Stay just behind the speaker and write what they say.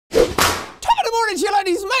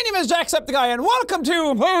laddies, my name is Jacksepticeye and welcome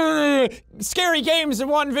to Scary Games in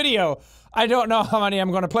One Video. I don't know how many I'm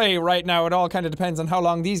going to play right now, it all kind of depends on how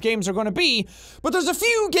long these games are going to be, but there's a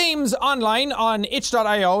few games online on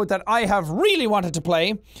itch.io that I have really wanted to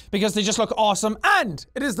play because they just look awesome, and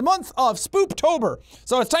it is the month of Spooptober,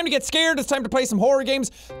 so it's time to get scared, it's time to play some horror games.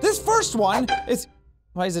 This first one is...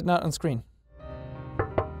 Why is it not on screen?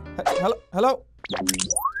 Hello? Hello?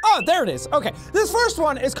 Oh, there it is. Okay. This first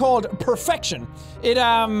one is called Perfection. It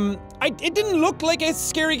didn't look like a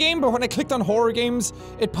scary game, but when I clicked on horror games,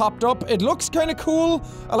 it popped up. It looks kind of cool.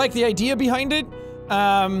 I like the idea behind it.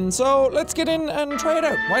 So let's get in and try it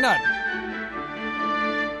out. Why not?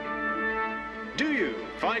 Do you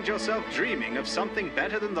find yourself dreaming of something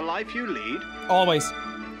better than the life you lead? Always.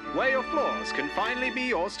 Where your flaws can finally be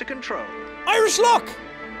yours to control. Irish luck!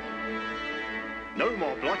 No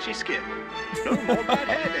more blotchy skin. No more bad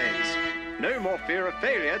hair days. No more fear of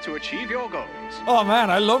failure to achieve your goals. Oh man,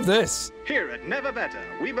 I love this. Here at Never Better,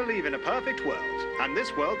 we believe in a perfect world, and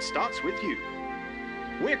this world starts with you.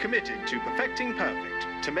 We're committed to perfecting perfect,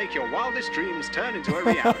 to make your wildest dreams turn into a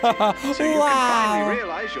reality, so you can finally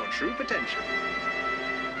realize your true potential.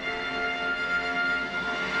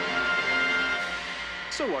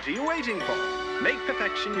 So what are you waiting for? Make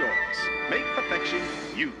perfection yours. Make perfection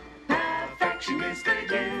you. Perfection is the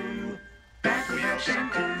you that we have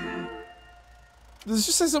shampoo. Does it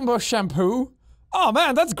just say something about shampoo? Oh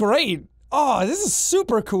man, that's great. Oh, this is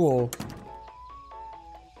super cool.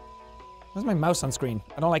 Where's my mouse on screen?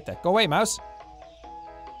 I don't like that. Go away, mouse.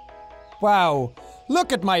 Wow.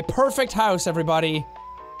 Look at my perfect house, everybody.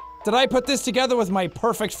 Did I put this together with my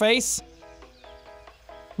perfect face?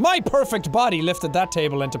 My perfect body lifted that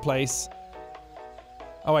table into place.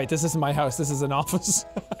 Oh wait, this isn't my house, this is an office.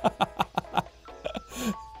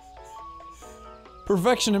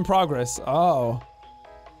 Perfection in progress. Oh.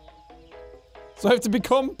 So I have to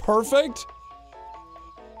become perfect?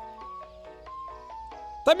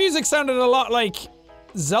 That music sounded a lot like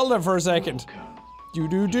Zelda for a second.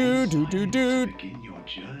 Do-do-do-do-do-do. Begin your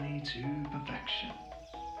journey to perfection.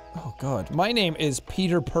 Oh god, my name is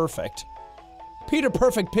Peter Perfect. Peter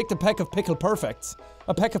Perfect picked a peck of pickled perfects.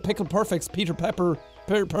 A peck of pickled perfects, Peter Pepper,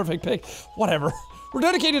 perfect pick. Whatever. We're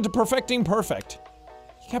dedicated to perfecting perfect.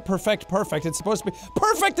 You can't perfect perfect, it's supposed to be-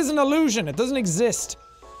 Perfect is an illusion, it doesn't exist.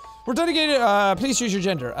 We're dedicated, please choose your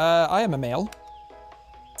gender. I am a male.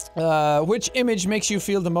 Which image makes you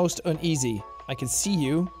feel the most uneasy? I can see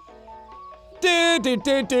you. None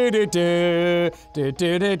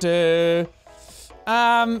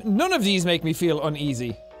of these make me feel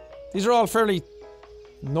uneasy. These are all fairly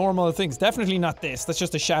normal things. Definitely not this. That's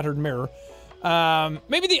just a shattered mirror.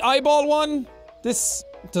 Maybe the eyeball one? This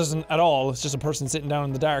doesn't at all. It's just a person sitting down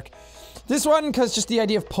in the dark. This one, because just the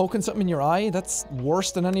idea of poking something in your eye, that's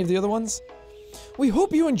worse than any of the other ones. We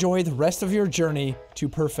hope you enjoy the rest of your journey to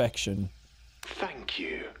perfection. Thank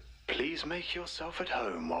you. Please make yourself at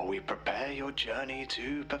home while we prepare your journey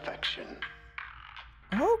to perfection.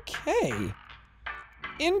 Okay.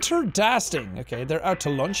 Interdasting. Okay, they're out to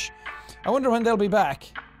lunch. I wonder when they'll be back.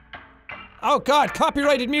 Oh god,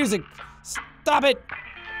 copyrighted music! Stop it!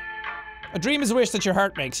 A dream is a wish that your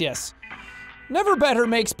heart makes, yes. Never Better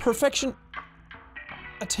makes perfection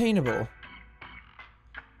attainable.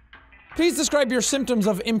 Please describe your symptoms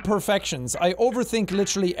of imperfections. I overthink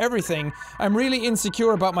literally everything. I'm really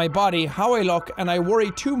insecure about my body, how I look, and I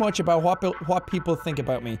worry too much about what people think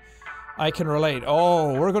about me. I can relate.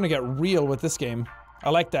 Oh, we're gonna get real with this game. I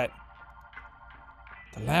like that.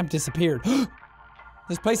 The lamp disappeared.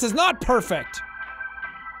 This place is not perfect!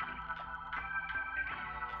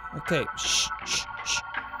 Okay, shh, shh, shh,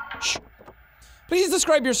 shh. Please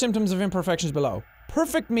describe your symptoms of imperfections below.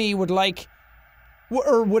 Perfect me would like,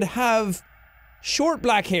 or would have short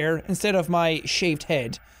black hair instead of my shaved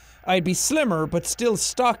head. I'd be slimmer, but still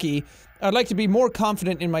stocky. I'd like to be more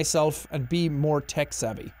confident in myself and be more tech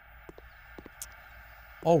savvy.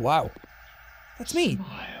 Oh wow. That's me.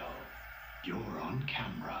 Smile. You're on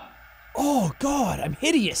camera. Oh god, I'm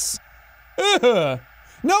hideous. Ugh.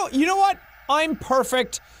 No, you know what? I'm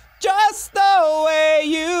perfect. Just the way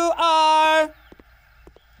you are.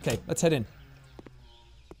 Okay, let's head in.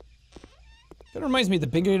 That reminds me of the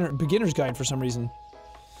beginner's guide for some reason.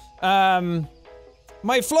 My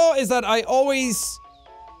flaw is that I always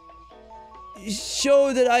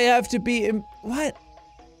show that I have to be what?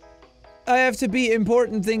 I have to be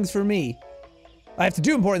important things for me. I have to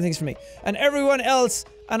do important things for me. And everyone else,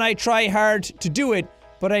 and I try hard to do it,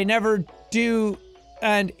 but I never do,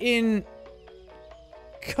 and in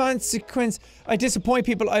consequence, I disappoint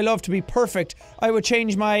people I love to be perfect. I would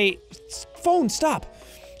change my phone, stop.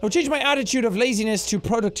 I'll change my attitude of laziness to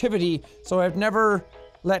productivity, so I've never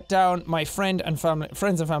let down my friends and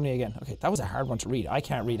family again. Okay, that was a hard one to read. I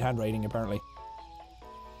can't read handwriting, apparently.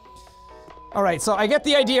 Alright, so I get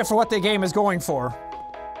the idea for what the game is going for.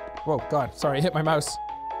 Whoa, God, sorry, I hit my mouse.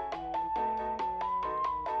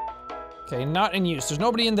 Okay, not in use. There's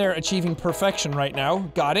nobody in there achieving perfection right now.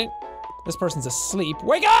 Got it. This person's asleep.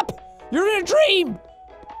 Wake up! You're in a dream!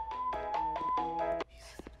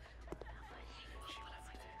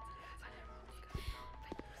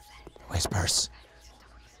 Whispers.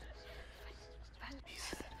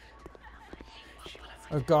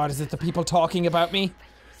 Oh God, is it the people talking about me?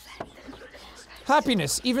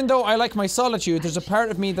 Happiness. Even though I like my solitude, there's a part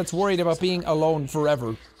of me that's worried about being alone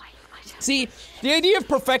forever. See, the idea of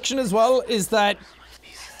perfection as well is that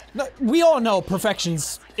we all know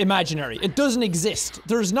perfection's imaginary. It doesn't exist.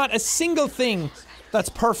 There's not a single thing that's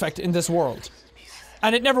perfect in this world.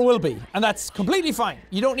 And it never will be. And that's completely fine.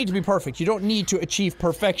 You don't need to be perfect. You don't need to achieve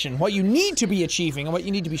perfection. What you need to be achieving and what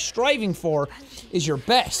you need to be striving for is your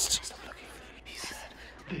best.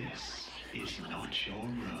 This is not your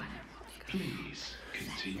room. Please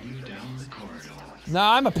continue down the corridor.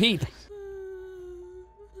 Nah, I'm a peep.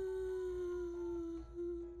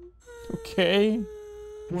 Okay.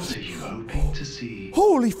 What are you hoping to see?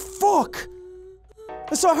 Holy fuck!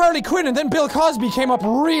 I saw Harley Quinn and then Bill Cosby came up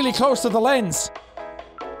really close to the lens.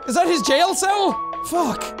 Is that his jail cell?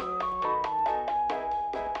 Fuck.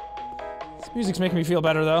 This music's making me feel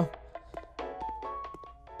better though.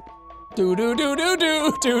 Do do do do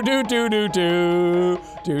do do do do do do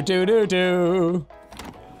do do do do.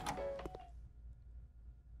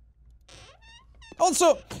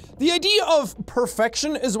 Also, the idea of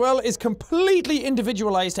perfection as well is completely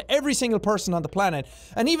individualized to every single person on the planet.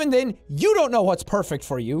 And even then, you don't know what's perfect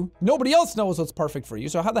for you. Nobody else knows what's perfect for you,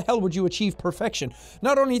 so how the hell would you achieve perfection?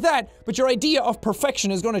 Not only that, but your idea of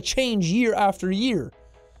perfection is going to change year after year.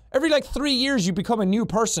 Every like 3 years you become a new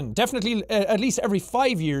person. Definitely at least every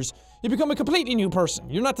 5 years, you become a completely new person.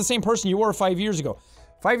 You're not the same person you were 5 years ago.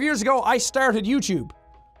 5 years ago, I started YouTube.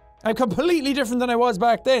 I'm completely different than I was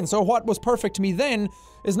back then, so what was perfect to me then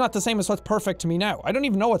is not the same as what's perfect to me now. I don't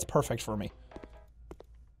even know what's perfect for me.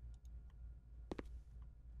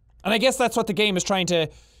 And I guess that's what the game is trying to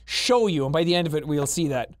show you, and by the end of it we'll see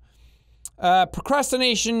that.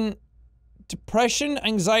 Procrastination, depression,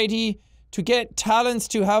 anxiety, to get talents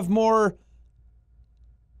to have more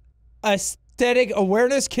aesthetic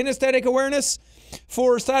awareness, kinesthetic awareness.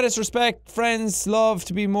 For status, respect, friends, love,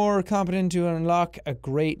 to be more competent to unlock a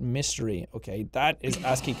great mystery. Okay, that is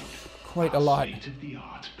asking quite a lot.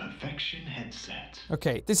 State-of-the-art perfection headset.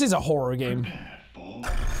 Okay, this is a horror game.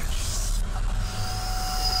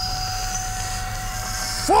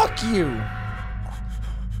 Fuck you!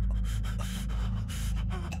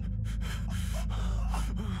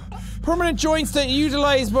 Permanent joints that you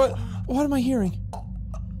utilize, but what am I hearing?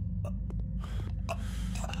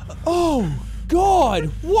 Oh! God,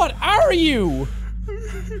 what are you?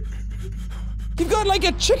 You've got like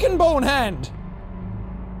a chicken bone hand.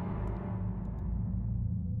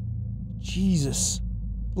 Jesus.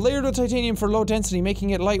 Layered with titanium for low density,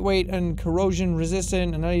 making it lightweight and corrosion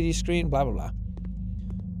resistant, an LED screen, blah blah blah.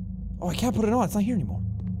 Oh, I can't put it on, it's not here anymore.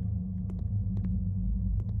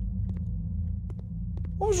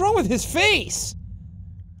 What was wrong with his face?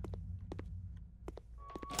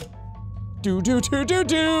 Do do do do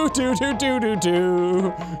do do do do do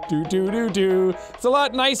do do do do do. It's a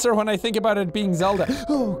lot nicer when I think about it being Zelda.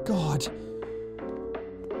 Oh God.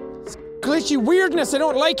 It's glitchy weirdness, I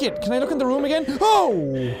don't like it. Can I look in the room again?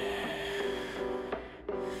 Oh!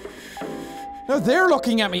 Now they're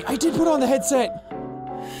looking at me. I did put on the headset.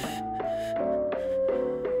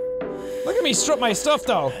 Look at me strut my stuff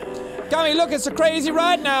though. Got me looking so crazy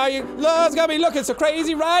right now. You love's got me looking so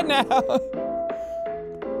crazy right now.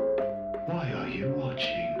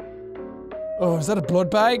 Oh, is that a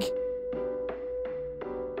blood bag?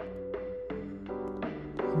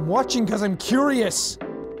 I'm watching because I'm curious.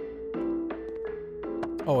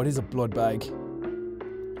 Oh, it is a blood bag.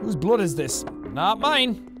 Whose blood is this? Not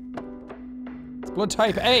mine. It's blood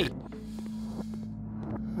type A.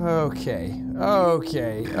 Okay,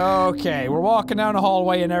 okay, okay. We're walking down a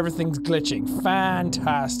hallway and everything's glitching.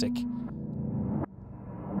 Fantastic.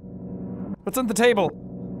 What's on the table?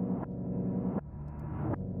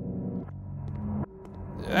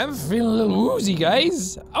 I'm feeling a little woozy,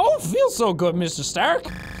 guys. I don't feel so good, Mr. Stark.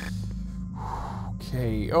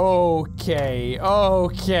 Okay, okay,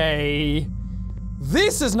 okay.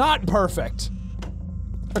 This is not perfect.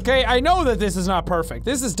 Okay, I know that this is not perfect.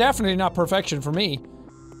 This is definitely not perfection for me.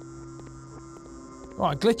 Come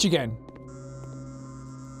on, glitch again.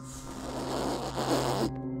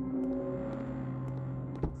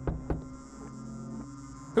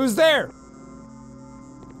 Who's there?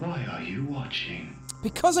 Why are you watching?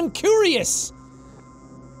 Because I'm curious!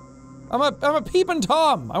 I'm a peeping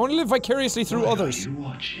Tom. I want to live vicariously through others. Why are you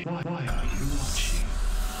watching? Why are you watching?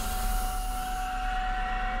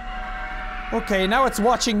 Okay, now it's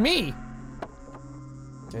watching me.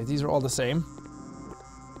 Okay, these are all the same.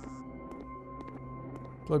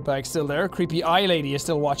 Blood bag's still there. Creepy eye lady is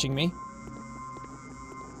still watching me.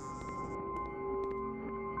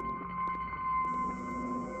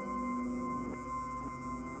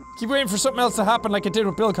 Keep waiting for something else to happen like it did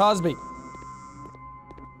with Bill Cosby.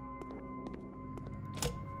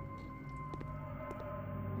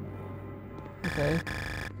 Okay.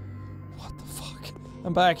 What the fuck?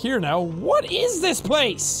 I'm back here now. What is this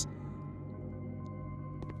place?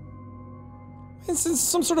 Is this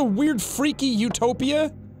some sort of weird freaky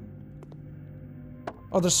utopia?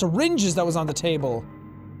 Oh, the syringes that was on the table.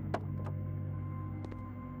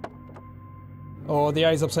 Oh, the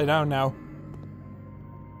eye's upside down now.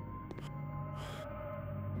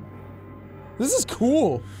 This is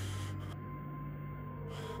cool.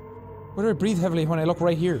 Why do I breathe heavily when I look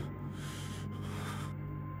right here?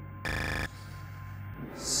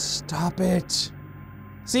 Stop it.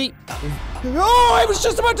 See? Oh, I was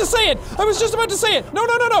just about to say it! I was just about to say it! No,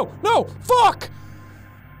 no, no, no! No! Fuck!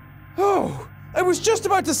 Oh, I was just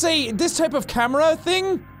about to say this type of camera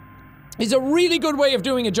thing is a really good way of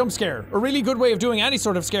doing a jump scare. A really good way of doing any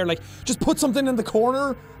sort of scare. Like, just put something in the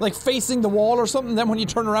corner, like facing the wall or something, then when you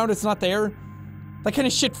turn around it's not there. That kind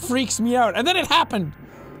of shit freaks me out. And then it happened!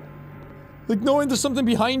 Like knowing there's something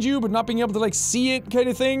behind you but not being able to like see it kind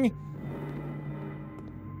of thing.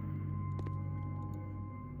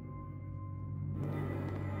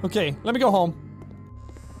 Okay, let me go home.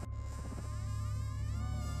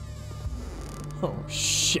 Oh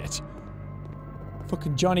shit.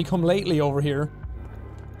 Fucking Johnny come lately over here.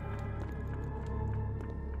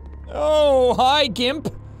 Oh, hi Gimp.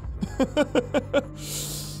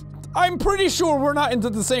 I'm pretty sure we're not into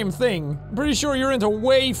the same thing. I'm pretty sure you're into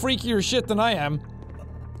way freakier shit than I am.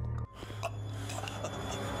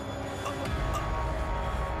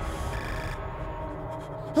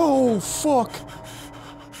 Oh, fuck.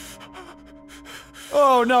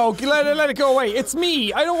 Oh no, let it go away. It's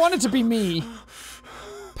me. I don't want it to be me.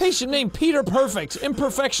 Patient name Peter Perfect.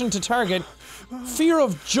 Imperfection to target. Fear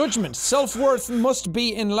of judgment. Self-worth must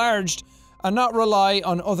be enlarged and not rely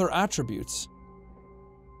on other attributes.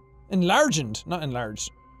 Enlarged, not enlarged.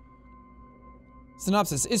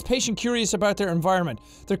 Synopsis. Is patient curious about their environment?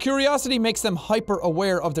 Their curiosity makes them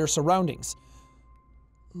hyper-aware of their surroundings.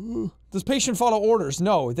 Does patient follow orders?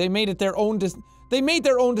 No, they made it their own they made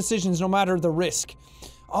their own decisions no matter the risk.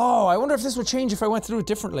 Oh, I wonder if this would change if I went through it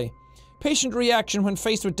differently. Patient reaction when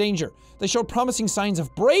faced with danger. They showed promising signs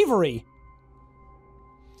of bravery.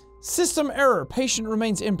 System error. Patient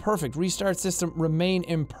remains imperfect. Restart system. Remain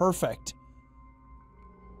imperfect.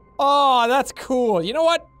 Oh, that's cool. You know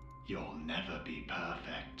what? You'll never be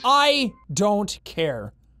perfect. I don't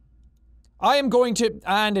care. I am going to,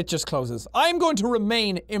 and it just closes. I'm going to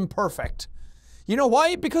remain imperfect. You know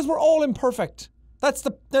why? Because we're all imperfect.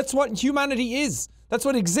 That's what humanity is. That's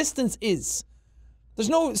what existence is. There's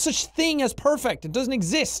no such thing as perfect. It doesn't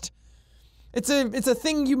exist. It's a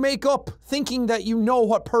thing you make up thinking that you know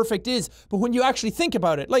what perfect is, but when you actually think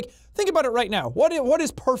about it, like, think about it right now. What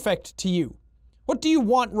is perfect to you? What do you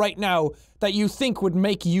want right now that you think would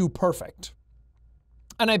make you perfect?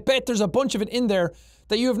 And I bet there's a bunch of it in there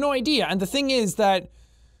that you have no idea. And the thing is that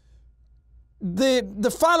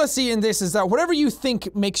the fallacy in this is that whatever you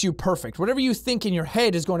think makes you perfect, whatever you think in your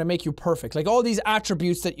head is going to make you perfect. Like all these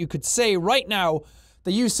attributes that you could say right now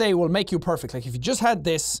that you say will make you perfect. Like if you just had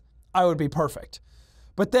this, I would be perfect.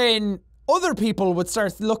 But then other people would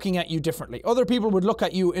start looking at you differently. Other people would look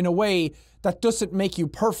at you in a way that doesn't make you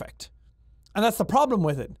perfect. And that's the problem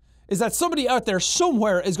with it, is that somebody out there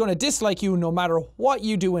somewhere is going to dislike you no matter what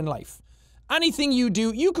you do in life. Anything you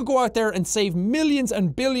do, you could go out there and save millions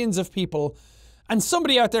and billions of people, and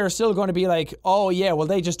somebody out there is still going to be like, oh yeah, well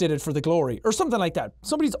they just did it for the glory, or something like that.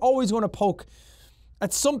 Somebody's always going to poke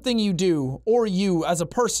at something you do, or you as a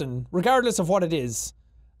person, regardless of what it is,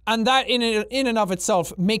 and that in and of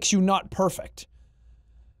itself makes you not perfect.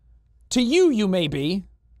 To you, you may be,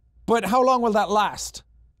 but how long will that last?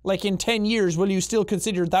 Like in 10 years, will you still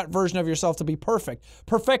consider that version of yourself to be perfect?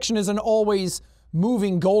 Perfection is an always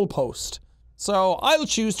moving goalpost. So I'll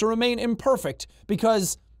choose to remain imperfect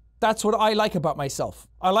because that's what I like about myself.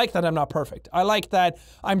 I like that I'm not perfect. I like that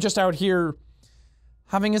I'm just out here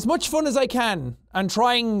having as much fun as I can and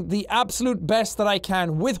trying the absolute best that I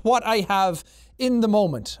can with what I have in the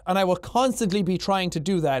moment. And I will constantly be trying to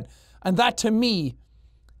do that. And that to me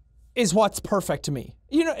is what's perfect to me.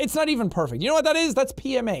 You know, it's not even perfect. You know what that is? That's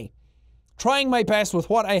PMA. Trying my best with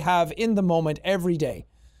what I have in the moment every day.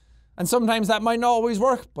 And sometimes that might not always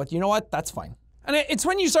work, but you know what? That's fine. And it's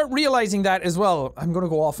when you start realizing that as well. I'm gonna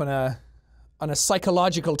go off on a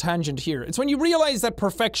psychological tangent here. It's when you realize that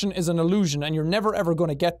perfection is an illusion and you're never ever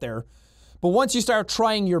gonna get there. But once you start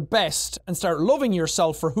trying your best and start loving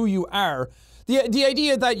yourself for who you are, the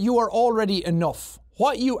idea that you are already enough.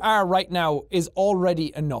 What you are right now is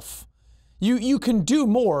already enough. You can do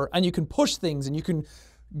more and you can push things and you can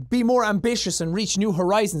be more ambitious and reach new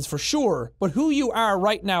horizons for sure. But who you are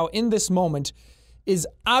right now in this moment is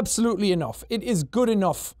absolutely enough. It is good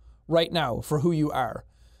enough right now for who you are.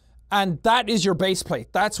 And that is your base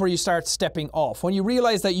plate. That's where you start stepping off. When you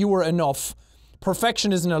realize that you were enough,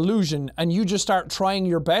 perfection is an illusion, and you just start trying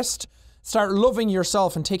your best, start loving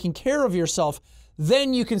yourself and taking care of yourself,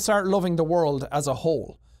 then you can start loving the world as a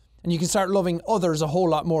whole. And you can start loving others a whole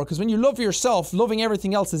lot more. Because when you love yourself, loving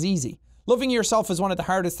everything else is easy. Loving yourself is one of the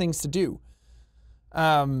hardest things to do.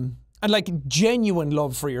 And like genuine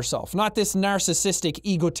love for yourself. Not this narcissistic,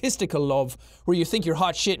 egotistical love where you think you're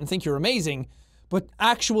hot shit and think you're amazing. But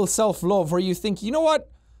actual self-love where you think, you know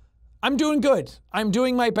what? I'm doing good. I'm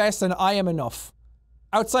doing my best and I am enough.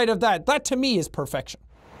 Outside of that, that to me is perfection.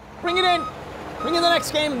 Bring it in. Bring in the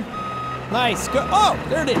next game. Nice. Good. Oh,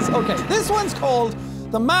 there it is. Okay. This one's called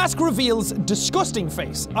The Mask Reveals Disgusting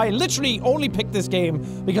Face. I literally only picked this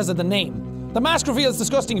game because of the name. The Mask Reveals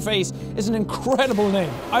Disgusting Face is an incredible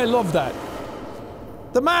name. I love that.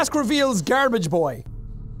 The Mask Reveals Garbage Boy.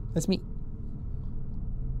 That's me.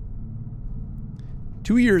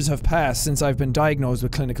 2 years have passed since I've been diagnosed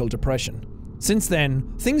with clinical depression. Since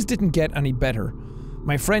then, things didn't get any better.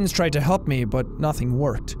 My friends tried to help me, but nothing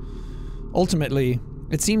worked. Ultimately,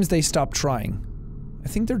 it seems they stopped trying. I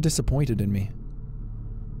think they're disappointed in me.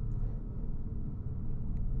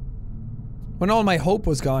 When all my hope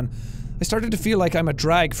was gone, I started to feel like I'm a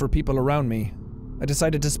drag for people around me. I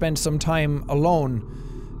decided to spend some time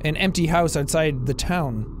alone in an empty house outside the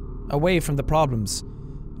town, away from the problems,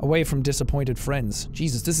 away from disappointed friends.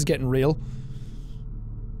 Jesus, this is getting real.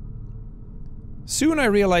 Soon I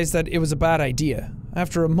realized that it was a bad idea.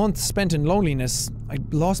 After a month spent in loneliness, I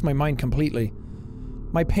lost my mind completely.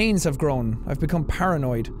 My pains have grown. I've become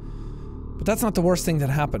paranoid. But that's not the worst thing that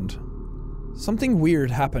happened. Something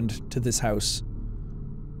weird happened to this house.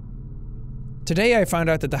 Today I found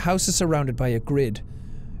out that the house is surrounded by a grid.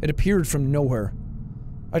 It appeared from nowhere.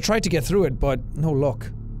 I tried to get through it, but no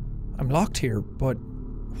luck. I'm locked here, but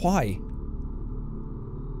why?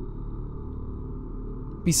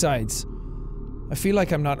 Besides, I feel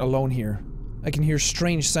like I'm not alone here. I can hear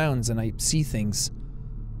strange sounds and I see things.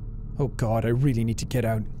 Oh god, I really need to get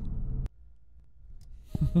out.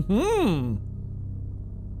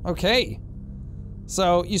 Okay.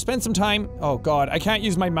 So, you spend some time- oh god, I can't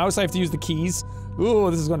use my mouse, I have to use the keys. Ooh,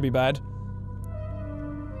 this is gonna be bad.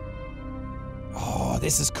 Oh,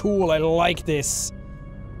 this is cool, I like this.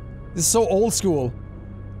 This is so old school.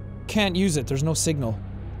 Can't use it, there's no signal.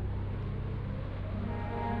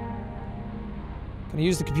 Can I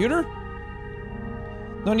use the computer?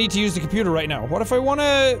 No need to use the computer right now. What if I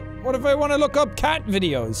wanna look up cat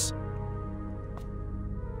videos?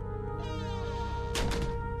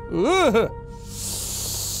 Ugh.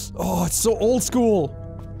 Oh, it's so old school.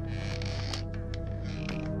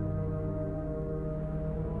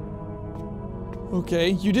 Okay,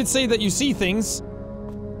 you did say that you see things.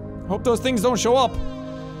 Hope those things don't show up.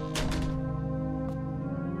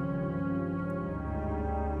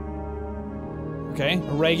 Okay,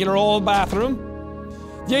 a regular old bathroom.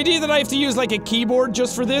 The idea that I have to use like a keyboard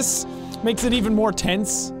just for this makes it even more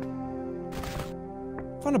tense.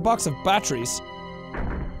 Found a box of batteries.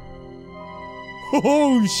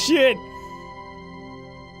 Oh shit!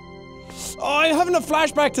 Oh, I'm having a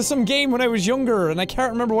flashback to some game when I was younger and I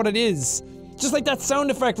can't remember what it is. Just like that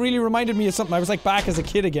sound effect really reminded me of something. I was like back as a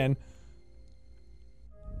kid again.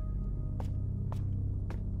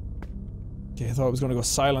 Okay, I thought it was gonna go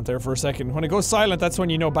silent there for a second. When it goes silent, that's when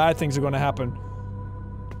you know bad things are gonna happen.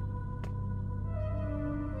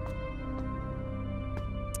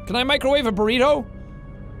 Can I microwave a burrito?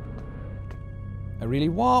 I really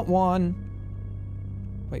want one.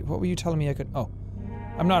 Wait, what were you telling me I could- oh.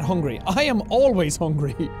 I'm not hungry. I am always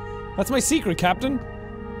hungry. That's my secret, Captain.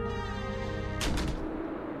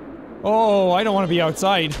 Oh, I don't want to be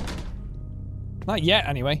outside. Not yet,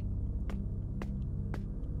 anyway.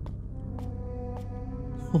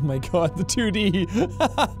 Oh my god, the 2D.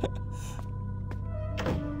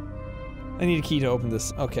 I need a key to open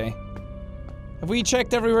this. Okay. Have we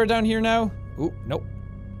checked everywhere down here now? Ooh, nope.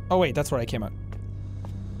 Oh wait, that's where I came out.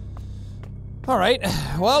 Alright,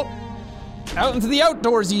 well, Out into the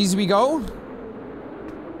outdoorsies we go.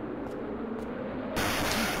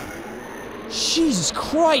 Jesus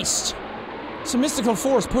Christ! Some mystical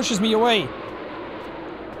force pushes me away.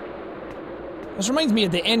 This reminds me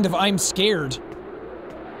of the end of I'm Scared.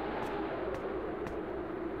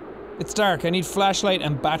 It's dark, I need flashlight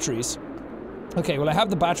and batteries. Okay, well I have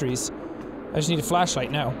the batteries. I just need a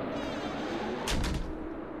flashlight now.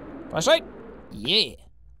 Flashlight? Yeah.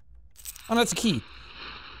 Oh, that's a key.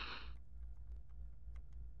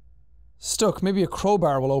 Stuck, maybe a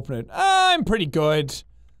crowbar will open it. I'm pretty good.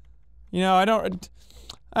 You know, I don't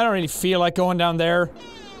really feel like going down there.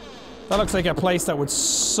 That looks like a place that would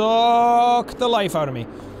suck the life out of me.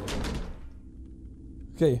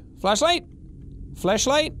 Okay, flashlight?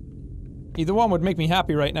 Flashlight? Either one would make me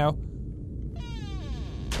happy right now.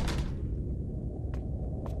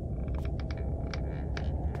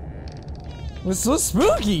 It's so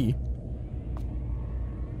spooky!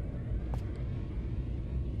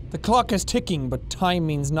 The clock is ticking, but time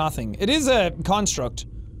means nothing. It is a construct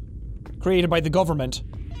created by the government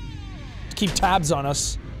to keep tabs on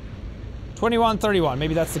us. 2131,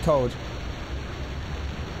 maybe that's the code.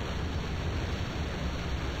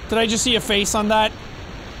 Did I just see a face on that?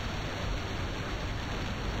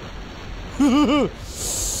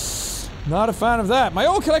 Not a fan of that. My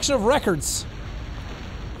old collection of records.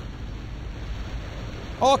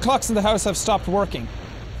 All clocks in the house have stopped working.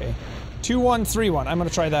 Okay. 2131. I'm gonna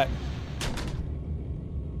try that.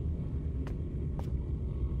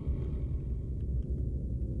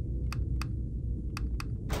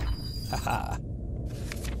 Haha.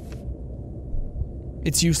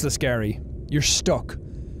 It's useless, Gary. You're stuck.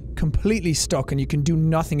 Completely stuck, and you can do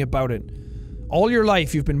nothing about it. All your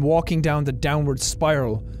life you've been walking down the downward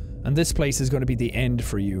spiral, and this place is going to be the end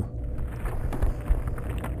for you.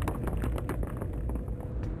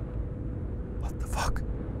 What the fuck?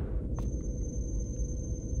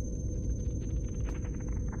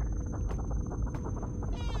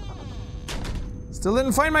 Still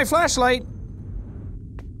didn't find my flashlight.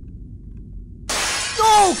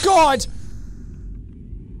 Oh God!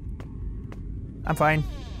 I'm fine.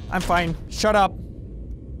 I'm fine. Shut up.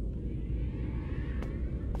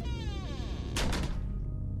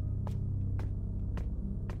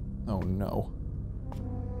 Oh no.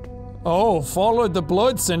 Oh, followed the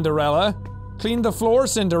blood, Cinderella. Clean the floor,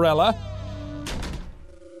 Cinderella.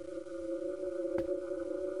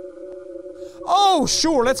 Oh,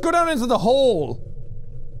 sure, let's go down into the hole.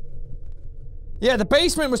 Yeah, the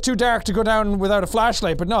basement was too dark to go down without a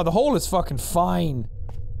flashlight, but no, the hole is fucking fine.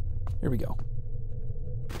 Here we go.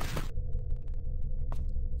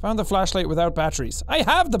 Found the flashlight without batteries. I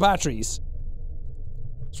have the batteries!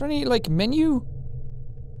 Is there any, like, menu?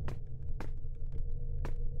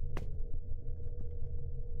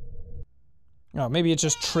 Oh, maybe it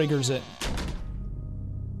just triggers it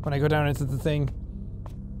when I go down into the thing.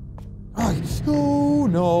 Oh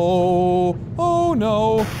no! Oh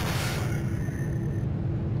no!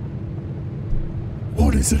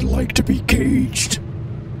 What is it like to be caged?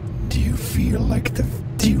 Do you like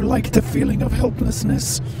the feeling of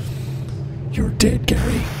helplessness? You're dead,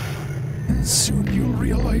 Gary. And soon you'll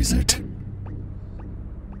realize it.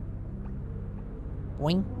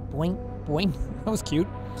 Boing, boing, boing. That was cute.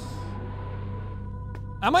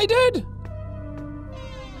 Am I dead?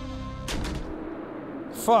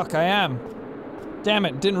 Fuck, I am. Damn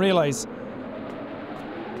it, didn't realize.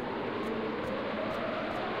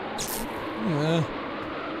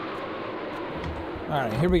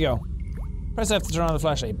 Alright, here we go. Press F to turn on the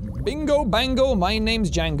flashlight. Bingo bango, my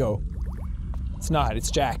name's Django. It's not,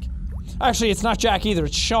 it's Jack. Actually, it's not Jack either,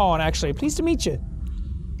 it's Sean, actually. Pleased to meet you.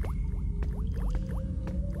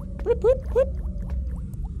 Whoop, whoop, whoop.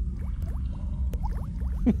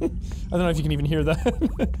 I don't know if you can even hear that.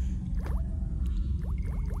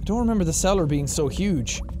 I don't remember the cellar being so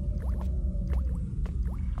huge.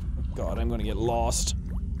 God, I'm gonna get lost.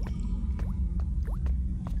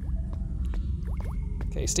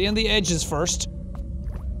 Okay, stay on the edges first.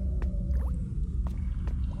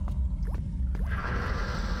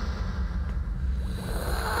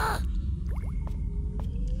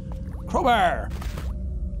 Crowbar!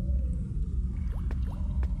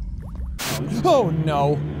 Oh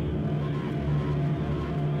no!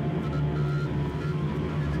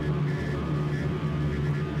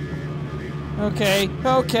 Okay,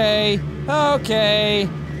 okay, okay.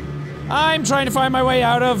 I'm trying to find my way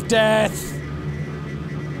out of death.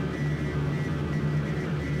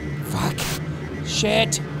 Fuck.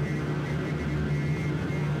 Shit.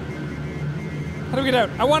 How do we get out?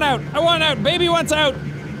 I want out! I want out! Baby wants out!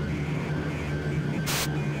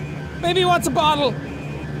 Baby wants a bottle!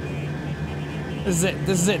 This is it.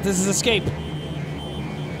 This is it. This is escape.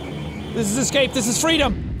 This is escape. This is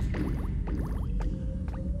freedom.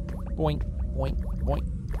 Boink, boink, boink.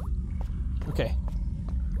 Okay.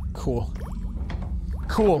 Cool.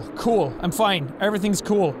 Cool, cool. I'm fine. Everything's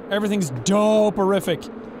cool. Everything's dope-erific.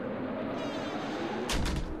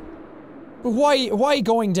 But why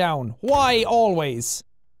going down? Why always?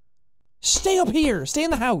 Stay up here. Stay in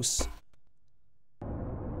the house.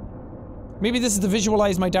 Maybe this is to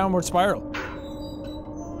visualize my downward spiral.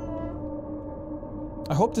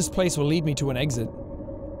 I hope this place will lead me to an exit.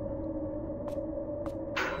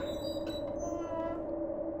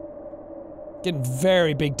 Getting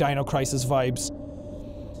very big Dino Crisis vibes.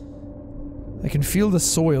 I can feel the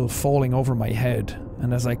soil falling over my head,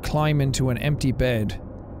 and as I climb into an empty bed,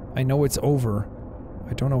 I know it's over.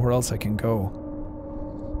 I don't know where else I can go.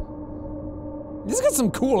 This has got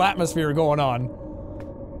some cool atmosphere going on.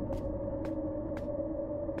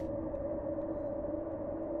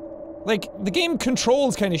 Like, the game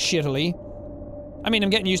controls kind of shittily. I mean, I'm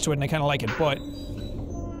getting used to it and I kind of like it, but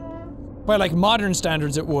by like modern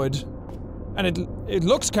standards it would. And it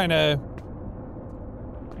looks kind of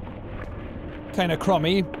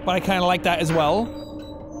crummy, but I kind of like that as well.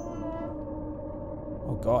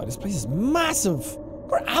 Oh god, this place is massive!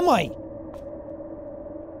 Where am I?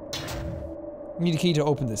 I need a key to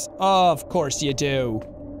open this. Of course you do.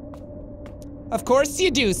 Of course you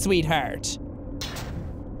do, sweetheart.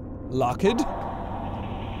 Locked.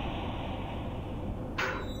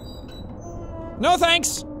 No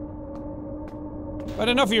thanks! But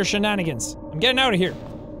enough of your shenanigans. I'm getting out of here.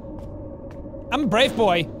 I'm a brave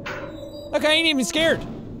boy. Look, I ain't even scared.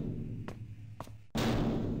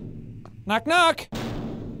 Knock knock.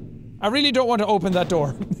 I really don't want to open that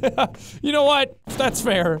door. You know what? That's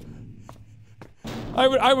fair.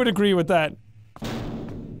 I would agree with that.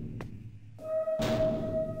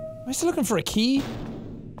 Am I still looking for a key?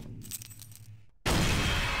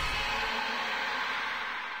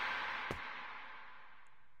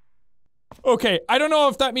 Okay, I don't know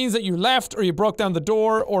if that means that you left or you broke down the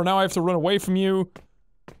door or now I have to run away from you.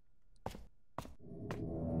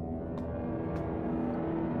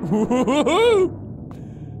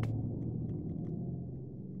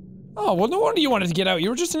 Oh, well no wonder you wanted to get out. You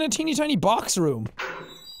were just in a teeny tiny box room.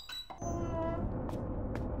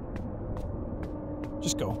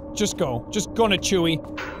 Just go. Just go. Just gonna Chewy.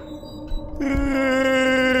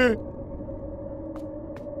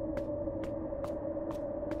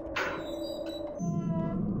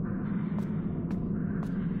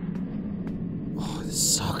 Oh,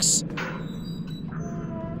 this sucks.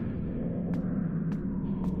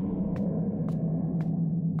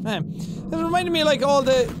 Man, that reminded me of like all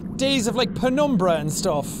the days of like Penumbra and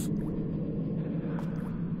stuff.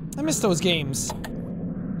 I miss those games.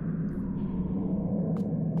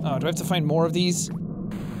 Oh, do I have to find more of these?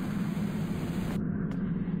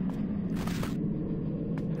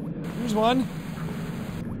 Here's one.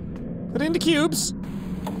 Put into cubes.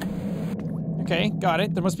 Okay, got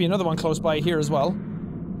it. There must be another one close by here as well.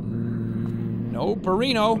 No,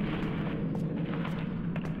 Perino.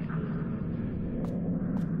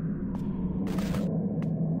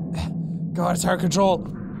 God, it's hard to control.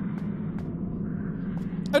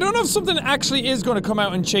 I don't know if something actually is going to come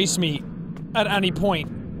out and chase me at any point.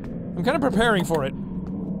 I'm kind of preparing for it.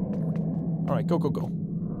 Alright, go, go, go.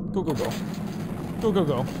 Go, go, go. Go, go,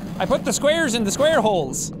 go. I put the squares in the square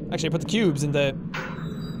holes. Actually, I put the cubes in the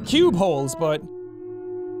cube holes, but...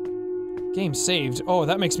 Game saved. Oh,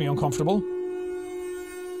 that makes me uncomfortable.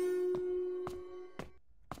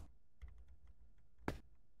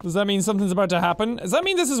 Does that mean something's about to happen? Does that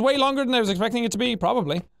mean this is way longer than I was expecting it to be?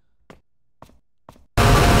 Probably.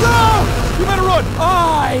 No! You better run!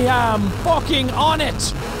 I am fucking on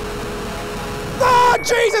it! Ah,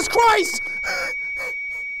 Jesus Christ!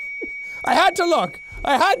 I had to look.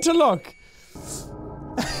 I had to look.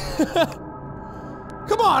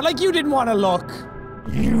 Come on, like you didn't want to look.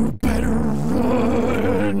 You better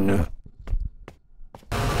run.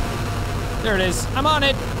 There it is. I'm on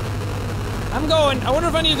it. I'm going. I wonder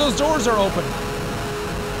if any of those doors are open.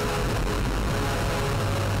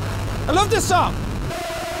 I love this song.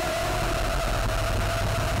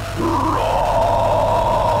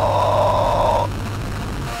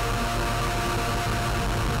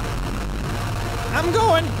 I'm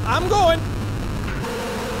going. I'm going.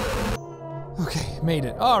 Okay, made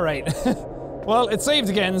it. All right. Well, it saved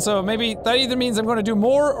again, so maybe that either means I'm going to do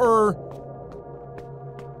more or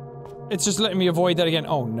it's just letting me avoid that again.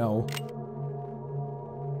 Oh no.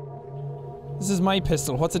 This is my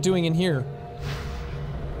pistol. What's it doing in here?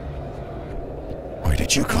 Why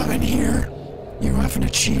did you come in here? You haven't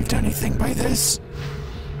achieved anything by this.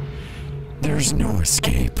 There's no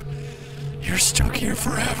escape. You're stuck here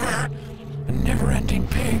forever. A never-ending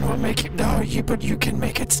pain will make it. No, but you can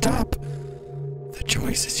make it stop. The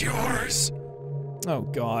choice is yours. Oh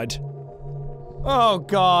god. Oh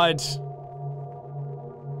god.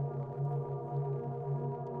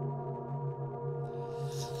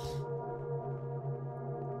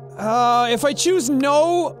 If I choose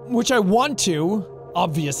no, which I want to,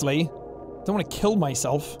 obviously. Don't want to kill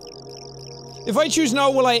myself. If I choose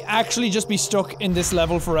no, will I actually just be stuck in this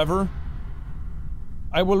level forever?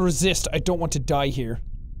 I will resist. I don't want to die here.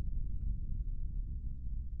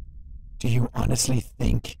 Do you honestly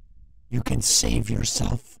think you can save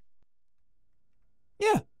yourself?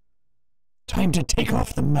 Yeah. Time to take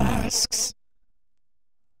off the masks.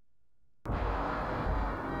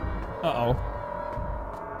 Uh-oh.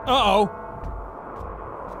 Uh-oh.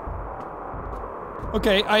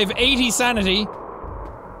 Okay, I have 80 sanity.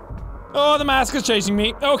 Oh, the mask is chasing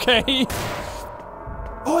me. Okay.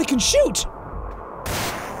 Oh, I can shoot!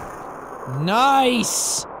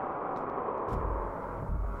 Nice!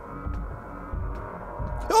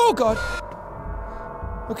 Oh god!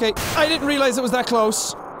 Okay, I didn't realize it was that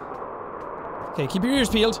close. Okay, keep your ears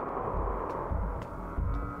peeled.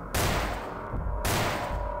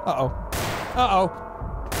 Uh-oh. Uh-oh.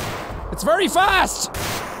 It's very fast!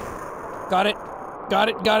 Got it. Got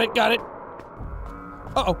it, got it, got it.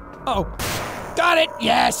 Uh-oh. Uh-oh. Got it!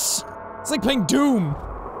 Yes! It's like playing Doom.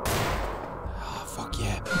 Oh, fuck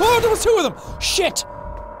yeah. Oh, there was two of them! Shit!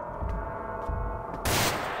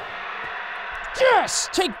 Yes!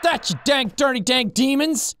 Take that, you dank, dirty, dank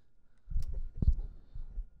demons!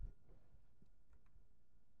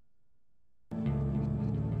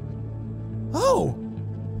 Oh!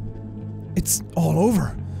 It's all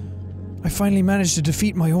over. I finally managed to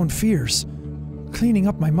defeat my own fears, cleaning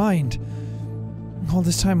up my mind. All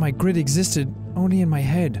this time my grid existed only in my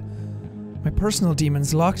head. My personal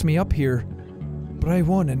demons locked me up here, but I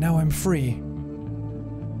won and now I'm free.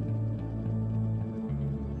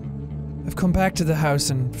 I've come back to the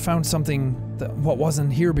house and found something what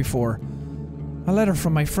wasn't here before. A letter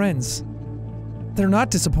from my friends. They're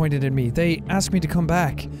not disappointed in me. They asked me to come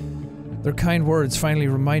back. Their kind words finally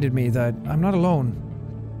reminded me that I'm not alone,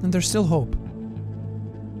 and there's still hope.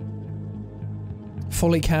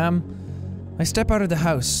 Fully calm, I step out of the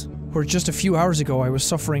house, where just a few hours ago I was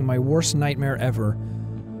suffering my worst nightmare ever.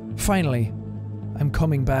 Finally, I'm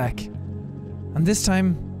coming back. And this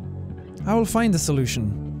time, I will find the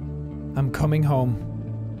solution. I'm coming home.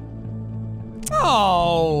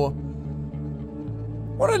 Oh!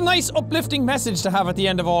 What a nice uplifting message to have at the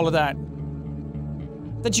end of all of that.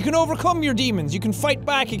 That you can overcome your demons, you can fight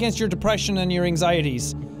back against your depression and your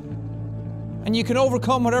anxieties. And you can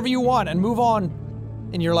overcome whatever you want and move on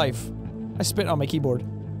in your life. I spit on my keyboard.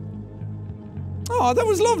 Oh, that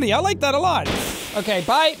was lovely. I like that a lot. Okay,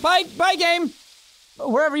 bye game.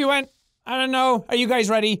 Wherever you went. I don't know. Are you guys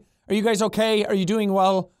ready? Are you guys okay? Are you doing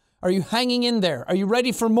well? Are you hanging in there? Are you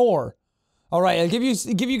ready for more? All right, I'll give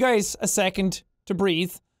you guys a second to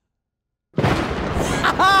breathe.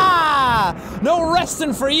 Ha! No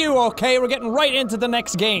resting for you, okay? We're getting right into the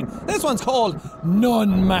next game. This one's called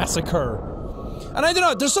Nun Massacre. And I don't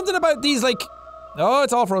know, there's something about these like... Oh,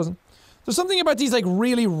 it's all frozen. There's something about these like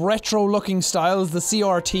really retro-looking styles, the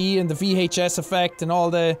CRT and the VHS effect and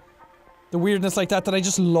all the weirdness like that I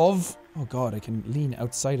just love. Oh god, I can lean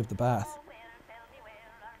outside of the bath.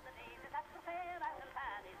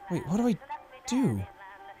 Wait, what do I do?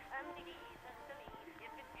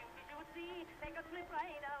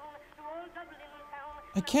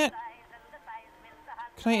 I can't...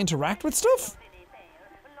 Can I interact with stuff?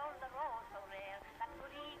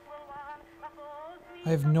 I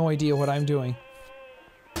have no idea what I'm doing.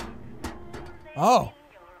 Oh.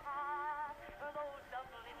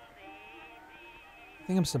 I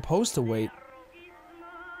think I'm supposed to wait.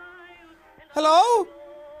 Hello?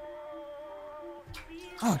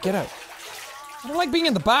 Oh, get out. I don't like being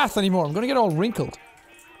in the bath anymore. I'm gonna get all wrinkled.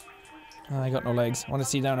 Oh, I got no legs. I want to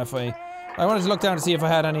see down if I wanted to look down to see if I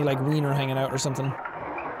had any, like, wiener hanging out or something.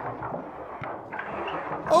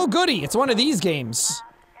 Oh, goody! It's one of these games.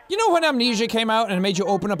 You know when Amnesia came out and it made you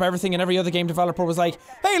open up everything and every other game developer was like,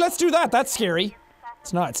 hey, let's do that, that's scary.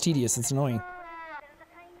 It's not, it's tedious, it's annoying.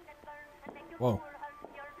 Whoa.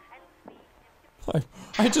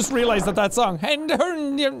 I just realized that song.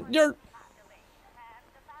 Dear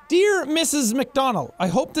Mrs. McDonnell, I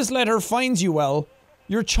hope this letter finds you well.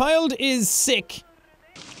 Your child is sick.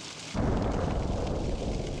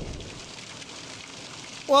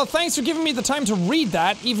 Well, thanks for giving me the time to read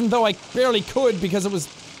that, even though I barely could because it was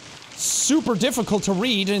super difficult to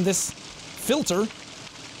read in this filter.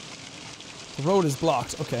 The road is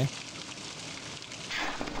blocked, okay.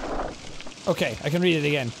 Okay, I can read it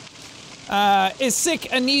again. Is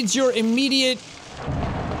sick and needs your immediate...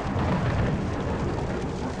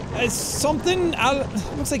 something?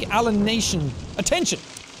 Looks like alienation. Attention.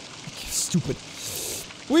 Stupid.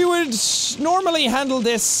 We would normally handle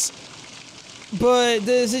this, but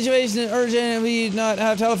the situation is urgent. We do not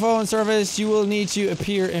have telephone service. You will need to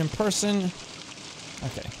appear in person.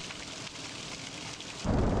 Okay.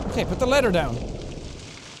 Okay, put the letter down.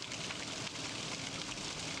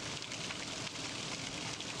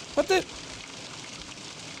 What the?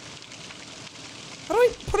 How do I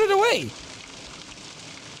put it away?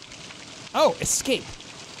 Oh, escape.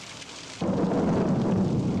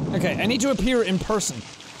 Okay, I need to appear in person.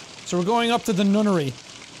 So we're going up to the nunnery.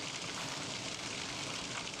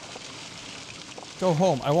 Go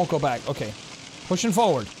home. I won't go back. Okay. Pushing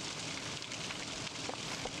forward.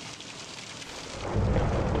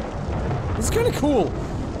 This is kind of cool.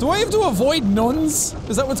 Do I have to avoid nuns?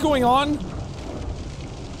 Is that what's going on?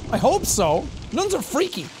 I hope so. Nuns are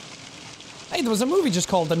freaky. Hey, there was a movie just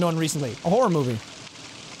called The Nun recently. A horror movie.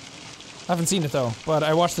 I haven't seen it though, but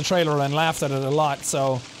I watched the trailer and laughed at it a lot,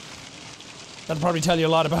 so... that'll probably tell you a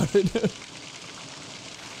lot about it.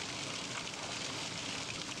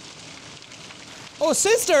 Oh,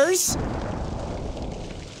 sisters!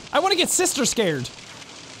 I want to get sister scared.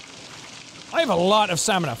 I have a lot of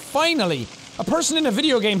stamina. Finally! A person in a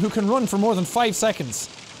video game who can run for more than 5 seconds.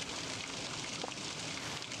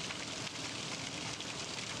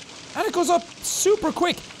 And it goes up super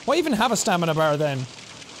quick. Why even have a stamina bar then?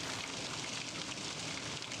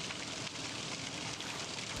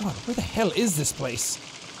 God, where the hell is this place?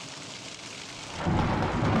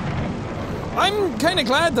 I'm kinda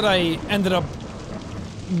glad that I ended up,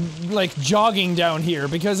 like, jogging down here,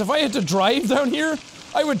 because if I had to drive down here,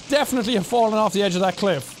 I would definitely have fallen off the edge of that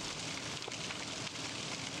cliff.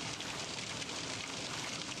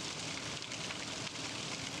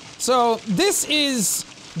 So, this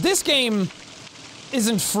game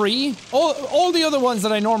isn't free. All the other ones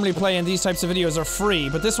that I normally play in these types of videos are free,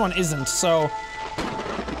 but this one isn't, so...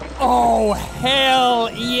 Oh,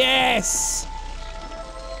 hell yes!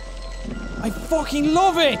 I fucking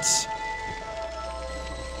love it!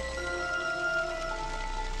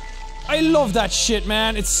 I love that shit,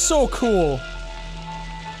 man. It's so cool.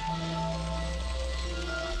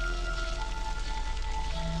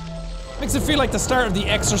 Makes it feel like the start of The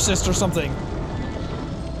Exorcist or something.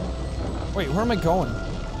 Wait, where am I going?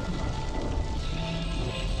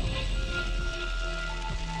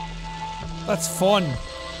 That's fun.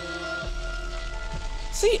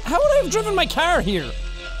 See, how would I have driven my car here?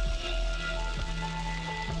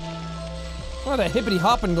 A lot of hippity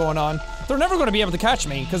hopping going on. They're never going to be able to catch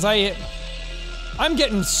me, because I'm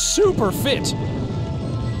getting super fit.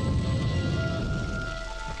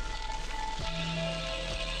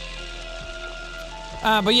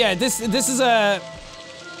 But yeah, this is a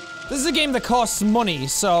game that costs money,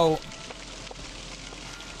 so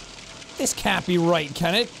this can't be right,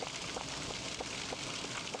 can it?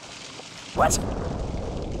 What?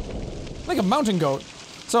 Like a mountain goat.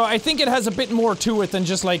 So I think it has a bit more to it than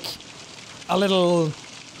just like a little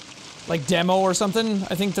like demo or something.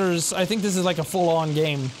 I think this is like a full-on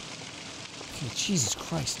game. Okay, Jesus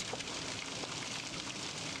Christ.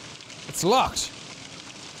 It's locked.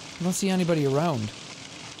 I don't see anybody around.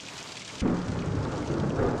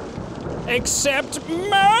 Except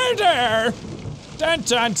murder! Dun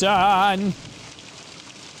dun dun!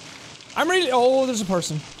 Oh, there's a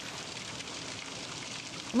person.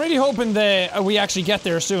 I'm really hoping that we actually get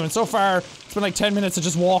there soon. So far, it's been like 10 minutes of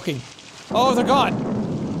just walking. Oh, they're gone.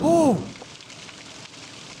 Oh!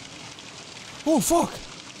 Oh, fuck.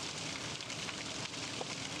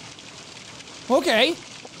 Okay.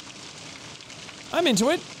 I'm into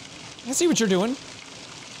it. I see what you're doing.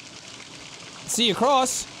 See you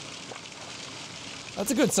across.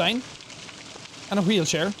 That's a good sign. And a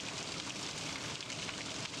wheelchair.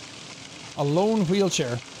 A lone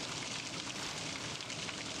wheelchair.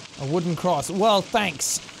 A wooden cross. Well,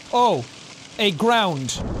 thanks. Oh. A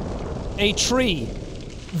ground. A tree.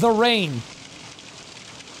 The rain.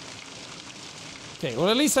 Okay, well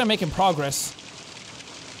at least I'm making progress.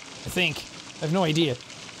 I think. I have no idea.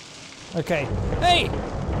 Okay. Hey!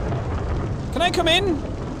 Can I come in?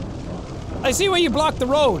 I see why you blocked the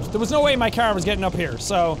road. There was no way my car was getting up here,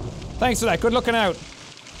 so thanks for that. Good looking out.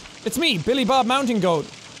 It's me, Billy Bob Mountain Goat.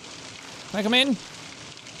 Can I come in?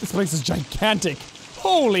 This place is gigantic.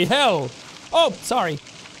 Holy hell! Oh, sorry.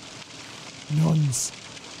 Nuns.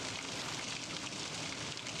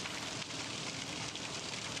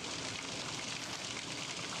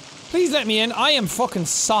 Please let me in. I am fucking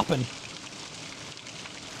sopping.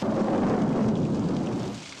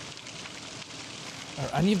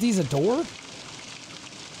 any of these a door?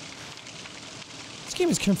 This game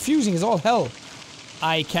is confusing as all hell.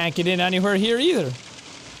 I can't get in anywhere here either.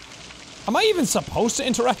 Am I even supposed to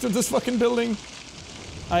interact with this fucking building?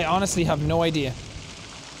 I honestly have no idea.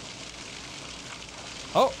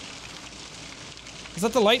 Oh. Is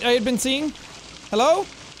that the light I had been seeing? Hello?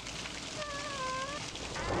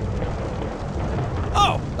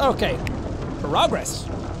 Oh, okay. Progress.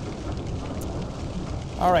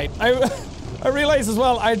 Alright, I realized as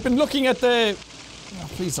well, I'd been looking at the... Oh,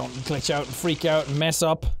 please don't glitch out and freak out and mess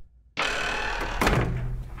up.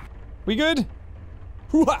 We good?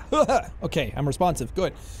 Okay, I'm responsive,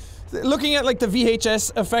 good. Looking at like the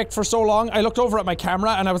VHS effect for so long, I looked over at my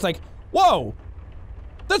camera and I was like, whoa!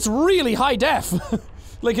 That's really high def!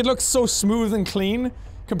 Like it looks so smooth and clean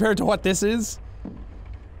compared to what this is.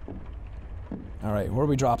 Alright, where are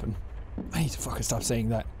we dropping? I need to fucking stop saying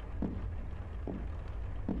that.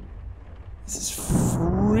 This is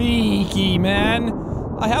freaky, man.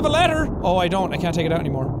 I have a letter! Oh, I don't. I can't take it out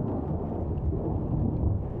anymore.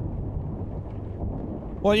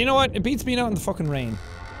 Well, you know what? It beats being out in the fucking rain.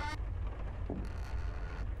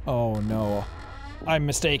 Oh no. I'm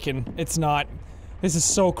mistaken. It's not. This is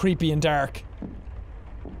so creepy and dark.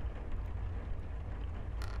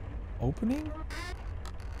 Opening?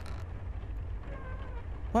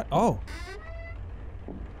 What? Oh.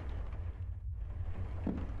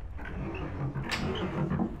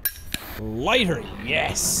 Lighter,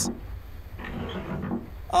 yes!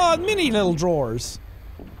 Oh, mini little drawers.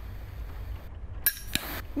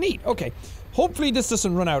 Neat, okay. Hopefully this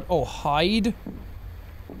doesn't run out. Oh, hide?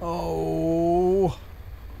 Oh.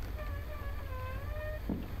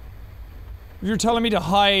 If you're telling me to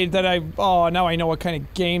hide that I- oh, now I know what kind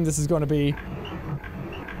of game this is gonna be.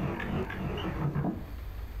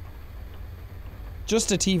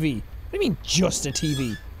 Just a TV. What do you mean, just a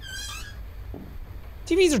TV?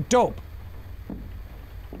 TVs are dope.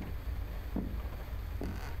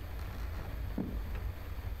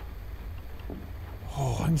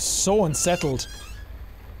 Oh, I'm so unsettled.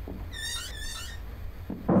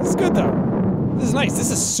 This is good though. This is nice.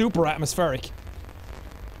 This is super atmospheric.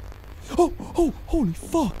 Oh, oh, holy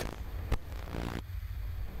fuck.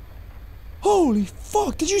 Holy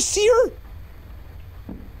fuck, did you see her?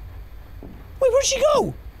 Wait, where'd she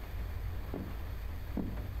go?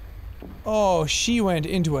 Oh, she went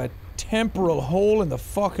into a temporal hole in the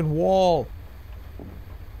fucking wall.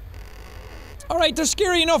 Alright, they're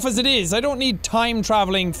scary enough as it is. I don't need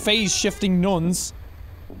time-traveling, phase-shifting nuns.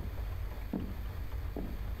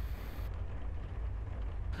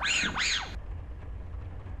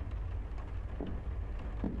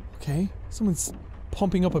 Okay, someone's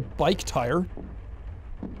pumping up a bike tire.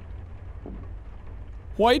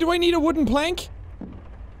 Why do I need a wooden plank?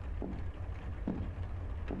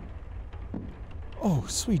 Oh,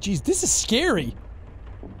 sweet jeez, this is scary.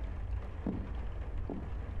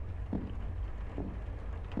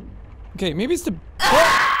 Okay, maybe it's the-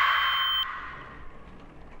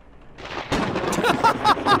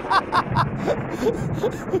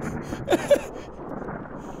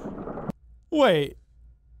 Wait.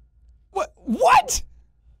 What?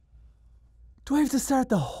 Do I have to start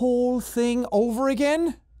the whole thing over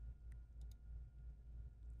again?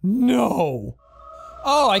 No.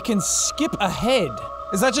 Oh, I can skip ahead.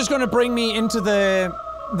 Is that just gonna bring me into the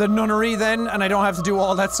nunnery then, and I don't have to do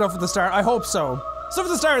all that stuff at the start? I hope so. Stuff at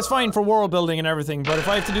the start is fine for world building and everything, but if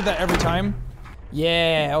I have to do that every time?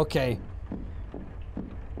 Yeah, okay.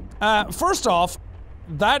 First off,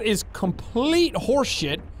 that is complete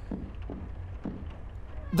horseshit.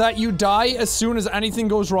 That you die as soon as anything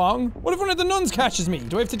goes wrong? What if one of the nuns catches me?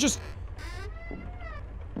 Do I have to just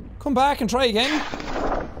come back and try again?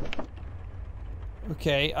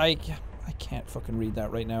 Okay, I can't fucking read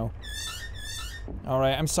that right now.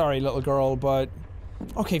 Alright, I'm sorry, little girl, but...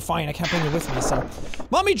 Okay, fine, I can't bring you with me, so...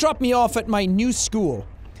 Mommy dropped me off at my new school.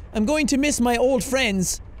 I'm going to miss my old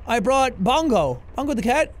friends. I brought Bongo. Bongo the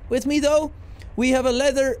cat with me, though. We have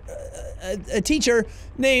a teacher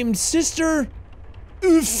named Sister...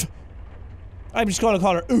 Oof. I'm just gonna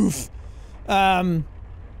call her Oof. Well,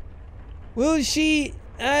 she...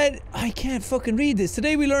 I can't fucking read this.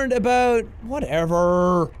 Today we learned about...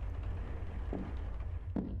 whatever.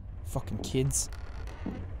 Fucking kids.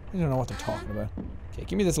 I don't know what they're talking about. Okay,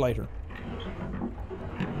 give me this lighter.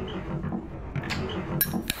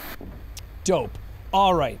 Dope.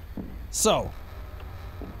 Alright. So.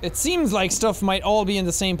 It seems like stuff might all be in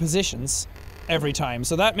the same positions every time,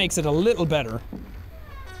 so that makes it a little better.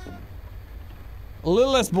 A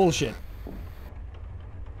little less bullshit.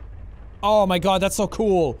 Oh my god, that's so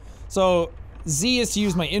cool. So, Z is to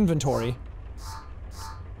use my inventory.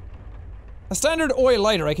 A standard oil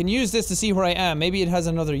lighter. I can use this to see where I am. Maybe it has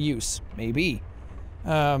another use. Maybe.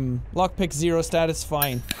 Lockpick 0 status,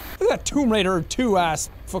 fine. Look at that Tomb Raider 2 ass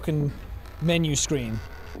fucking menu screen.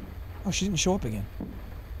 Oh, she didn't show up again.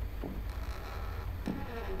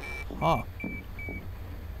 Huh.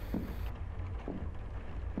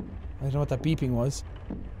 I don't know what that beeping was.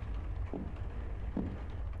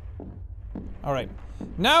 Alright.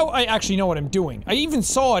 Now I actually know what I'm doing. I even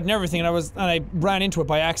saw it and everything, and I ran into it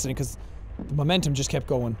by accident because the momentum just kept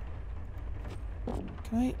going. Can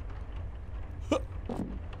I?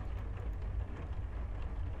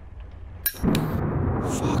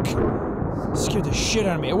 Fuck. Scared the shit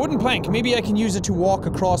out of me. A wooden plank. Maybe I can use it to walk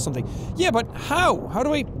across something. Yeah, but how? How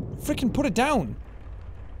do I freaking put it down?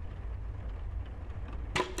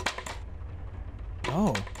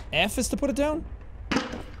 Oh. F is to put it down?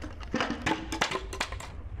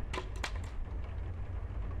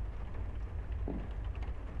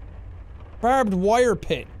 Barbed wire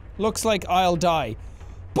pit. Looks like I'll die.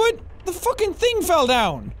 But the fucking thing fell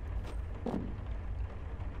down!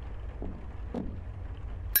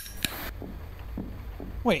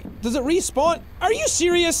 Wait, does it respawn? Are you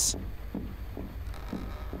serious?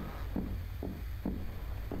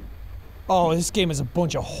 Oh, this game is a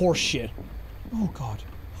bunch of horse shit. Oh god.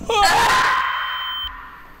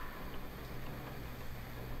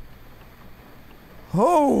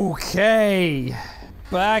 Okay.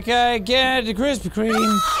 Back again at the Krispy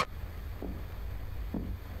Kreme.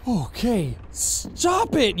 Okay.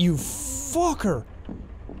 Stop it, you fucker.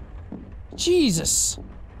 Jesus.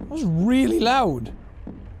 That was really loud.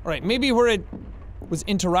 Alright, maybe where it was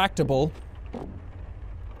interactable.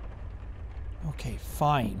 Okay,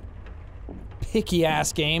 fine. Picky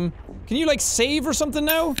ass game. Can you like save or something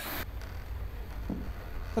now?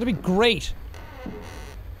 That'd be great.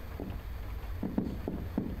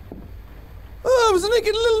 Oh, it was a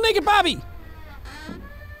little naked Bobby!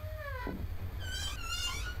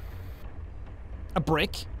 A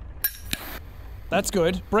brick. That's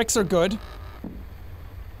good. Bricks are good.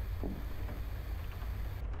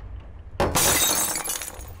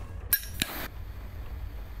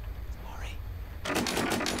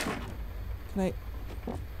 Can I...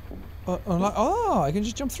 oh, I can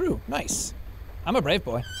just jump through. Nice. I'm a brave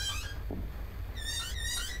boy.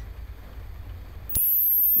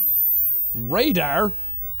 Radar?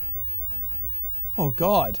 Oh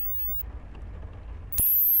god.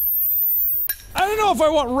 I don't know if I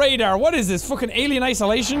want radar. What is this? Fucking alien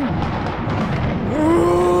isolation?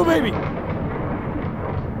 Ooh, baby.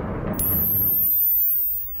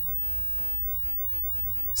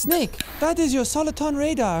 Snake, that is your Soliton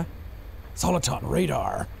radar. Soliton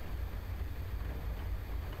radar.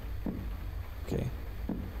 Okay.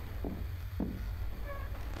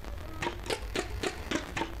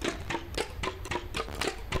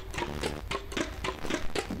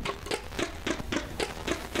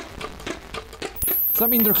 Does that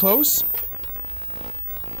mean they're close?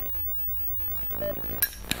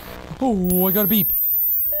 Oh, I got a beep.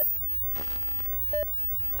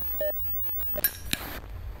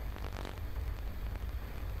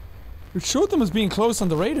 It showed them as being close on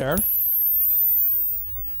the radar.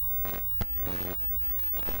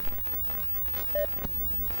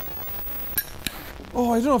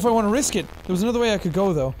 Oh, I don't know if I want to risk it. There was another way I could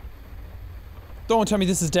go, though. Don't tell me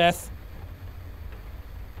this is death.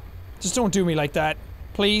 Just don't do me like that.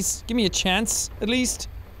 Please, give me a chance, at least.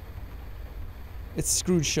 It's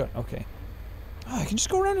screwed shut, okay. Oh, I can just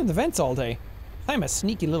go around in the vents all day. I'm a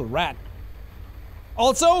sneaky little rat.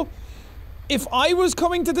 Also, if I was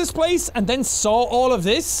coming to this place and then saw all of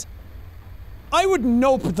this, I would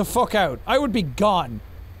nope the fuck out. I would be gone.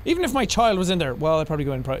 Even if my child was in there. Well, I'd probably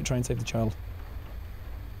go and try and save the child.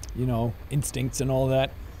 You know, instincts and all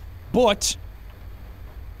that. But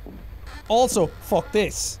also, fuck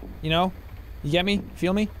this. You know? You get me?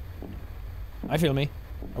 Feel me? I feel me.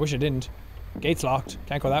 I wish I didn't. Gate's locked.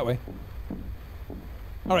 Can't go that way.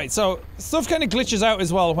 Alright, so stuff kind of glitches out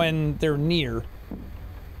as well when they're near.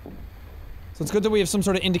 So it's good that we have some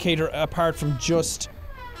sort of indicator apart from just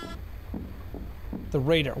the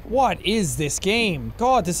radar. What is this game?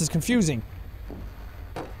 God, this is confusing.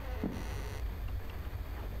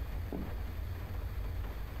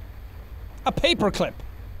 A paperclip.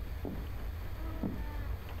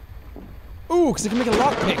 Ooh, because it can make a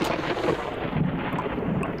lockpick.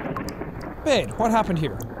 Bed, what happened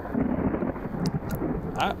here?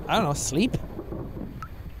 I don't know, sleep?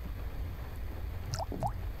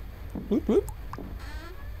 Bloop, bloop.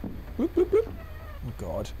 Bloop, bloop, bloop. Oh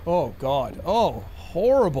god. Oh god. Oh,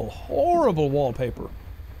 horrible, horrible wallpaper.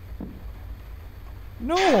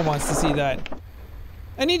 No one wants to see that.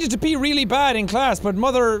 I needed to pee really bad in class, but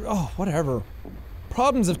mother... Oh, whatever.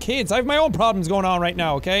 Problems of kids. I have my own problems going on right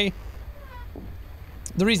now, okay?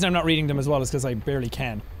 The reason I'm not reading them as well is because I barely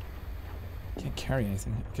can. Can't carry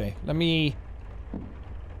anything. Okay, let me...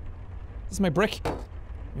 This is my brick.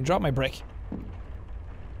 Let me drop my brick.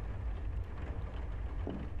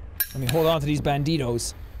 Let me hold on to these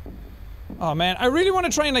banditos. Oh man, I really want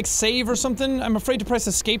to try and like save or something. I'm afraid to press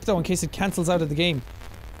escape though in case it cancels out of the game.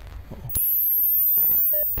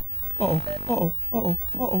 Uh-oh. Uh-oh. Uh-oh.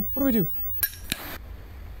 Uh-oh. What do I do?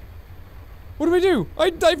 What do I do?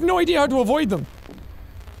 I have no idea how to avoid them.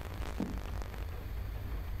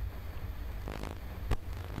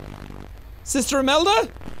 Sister Imelda?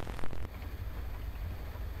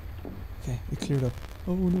 Okay, it cleared up.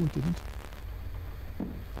 Oh no, it didn't.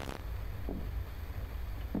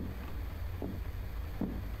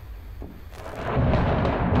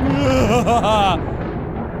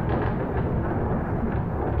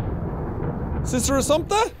 Sister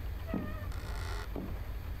Assumpta?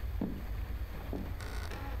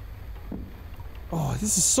 Oh,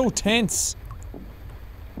 this is so tense.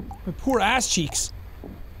 My poor ass cheeks.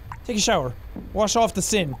 Take a shower. Wash off the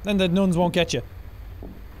sin. Then the nuns won't get you.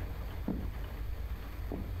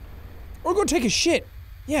 Or go take a shit.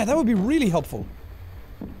 Yeah, that would be really helpful.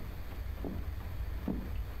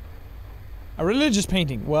 A religious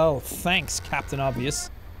painting. Well, thanks, Captain Obvious.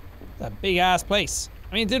 That big ass place.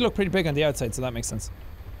 I mean, it did look pretty big on the outside, so that makes sense.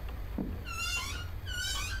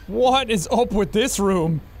 What is up with this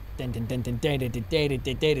room?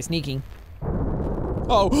 Data sneaking.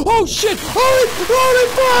 Oh, oh shit! Holy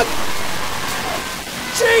fuck!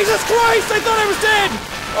 Jesus Christ! I thought I was dead!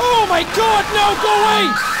 Oh my god, no, go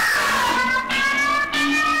away!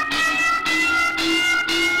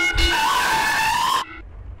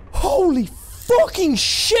 Holy fucking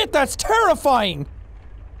shit, that's terrifying!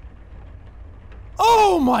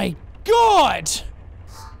 Oh my god!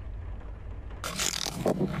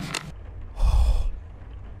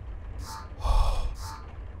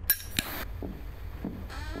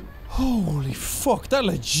 Holy fuck, that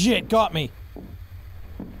legit got me.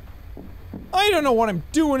 I don't know what I'm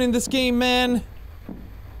doing in this game, man.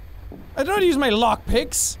 I don't know how to use my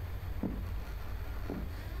lockpicks.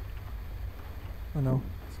 Oh no,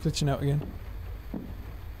 it's glitching out again.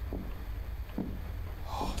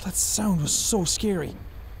 Oh, that sound was so scary.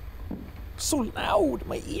 So loud in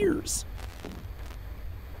my ears.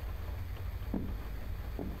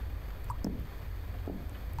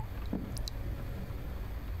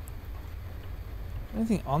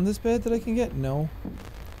 Anything on this bed that I can get? No.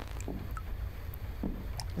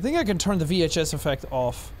 I think I can turn the VHS effect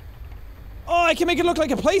off. Oh, I can make it look like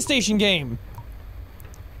a PlayStation game!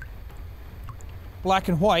 Black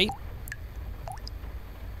and white.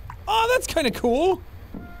 Oh, that's kinda cool!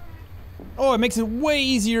 Oh, it makes it way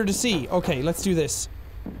easier to see. Okay, let's do this.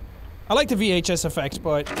 I like the VHS effect,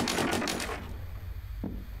 but...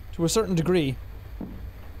 to a certain degree.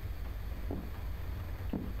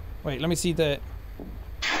 Wait, let me see the...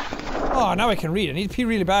 Oh, now I can read. I need to pee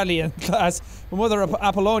really badly in class. My mother,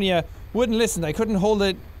 Apollonia, wouldn't listen. I couldn't hold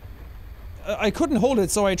it.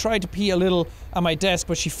 So I tried to pee a little at my desk,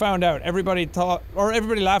 but she found out. Everybody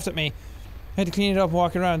laughed at me. I had to clean it up and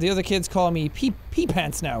walk around. The other kids call me Pee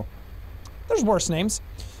Pants now. There's worse names.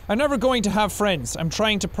 I'm never going to have friends. I'm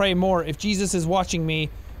trying to pray more if Jesus is watching me,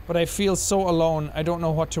 but I feel so alone. I don't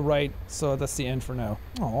know what to write, so that's the end for now.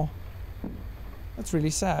 Aw. That's really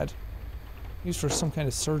sad. Used for some kind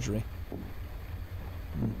of surgery.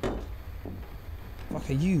 Fuck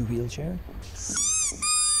are you, wheelchair?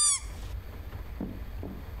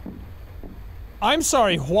 I'm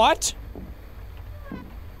sorry, what?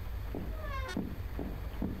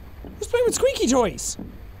 Who's playing with squeaky toys?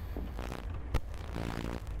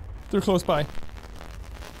 They're close by.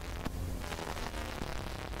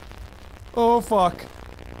 Oh fuck.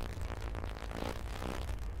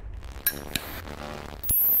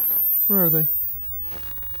 Where are they?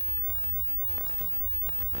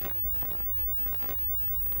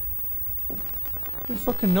 They're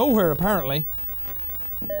fucking nowhere, apparently.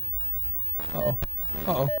 Uh-oh.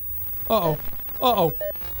 Uh-oh. Uh-oh. Uh-oh.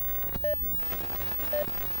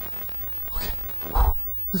 Okay.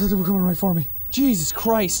 I thought they were coming right for me. Jesus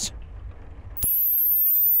Christ.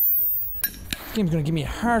 This game's gonna give me a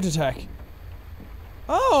heart attack.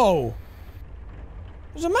 Oh!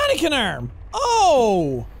 There's a mannequin arm!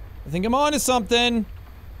 Oh! I think I'm on to something.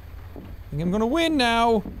 I think I'm gonna win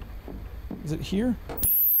now. Is it here?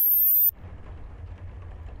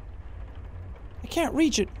 I can't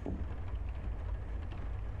reach it.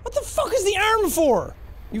 What the fuck is the arm for?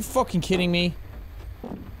 You fucking kidding me?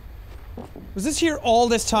 Was this here all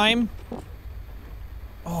this time?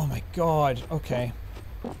 god. Okay.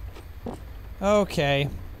 Okay.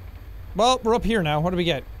 Well, we're up here now. What do we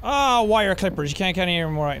get? Ah, wire clippers. You can't get any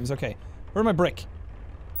more items. Okay. Where's my brick?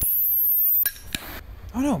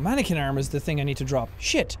 Oh no, mannequin arm is the thing I need to drop.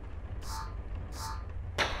 Shit.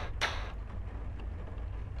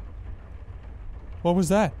 What was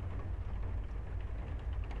that?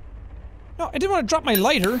 No, I didn't want to drop my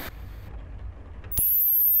lighter.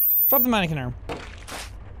 Drop the mannequin arm.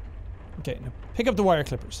 Okay, now pick up the wire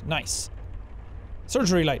clippers. Nice.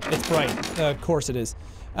 Surgery light. It's bright. Of course it is.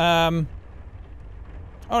 Alright,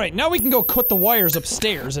 now we can go cut the wires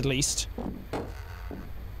upstairs, at least.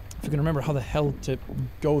 If you can remember how the hell to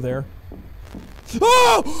go there.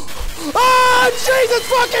 Oh! Ah! Jesus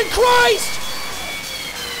fucking Christ!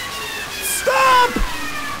 Stop!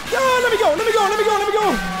 Oh, let me go, let me go, let me go, let me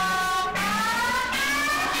go!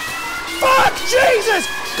 Fuck! Jesus!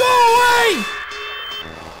 Go away!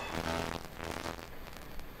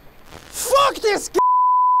 Fuck this g-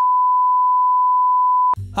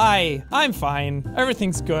 Hi, I'm fine.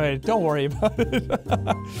 Everything's good. Don't worry about it.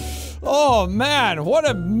 Oh man, what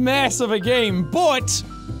a mess of a game, but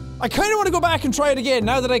I kind of want to go back and try it again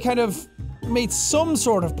now that I kind of made some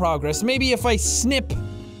sort of progress. Maybe if I snip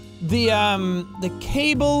the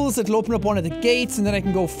cables, it'll open up one of the gates and then I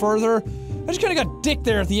can go further. I just kind of got dicked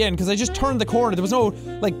there at the end because I just turned the corner. There was no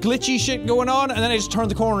like glitchy shit going on, and then I just turned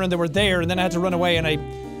the corner and they were there, and then I had to run away, and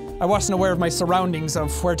I wasn't aware of my surroundings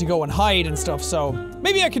of where to go and hide and stuff, so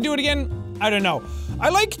maybe I can do it again. I don't know. I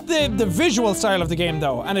like the visual style of the game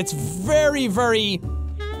though, and it's very, very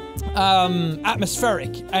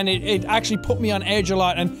atmospheric, and it actually put me on edge a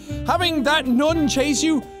lot, and having that nun chase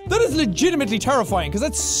you, that is legitimately terrifying, because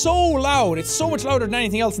that's so loud. It's so much louder than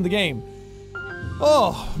anything else in the game.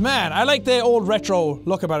 Oh, man, I like the old retro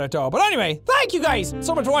look about it though. But anyway, thank you guys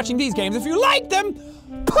so much for watching these games. If you like them,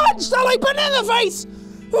 punch the like button in the face!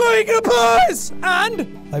 Like a boss! And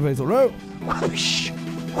I plays all out. Whoosh!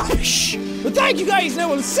 Whoosh! But thank you guys, and I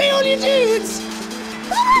will see all you dudes in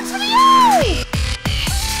the next video!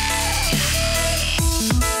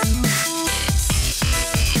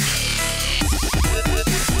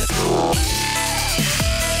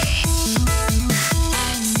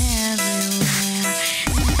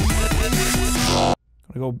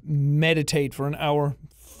 Gonna go meditate for an hour.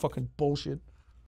 Fucking bullshit.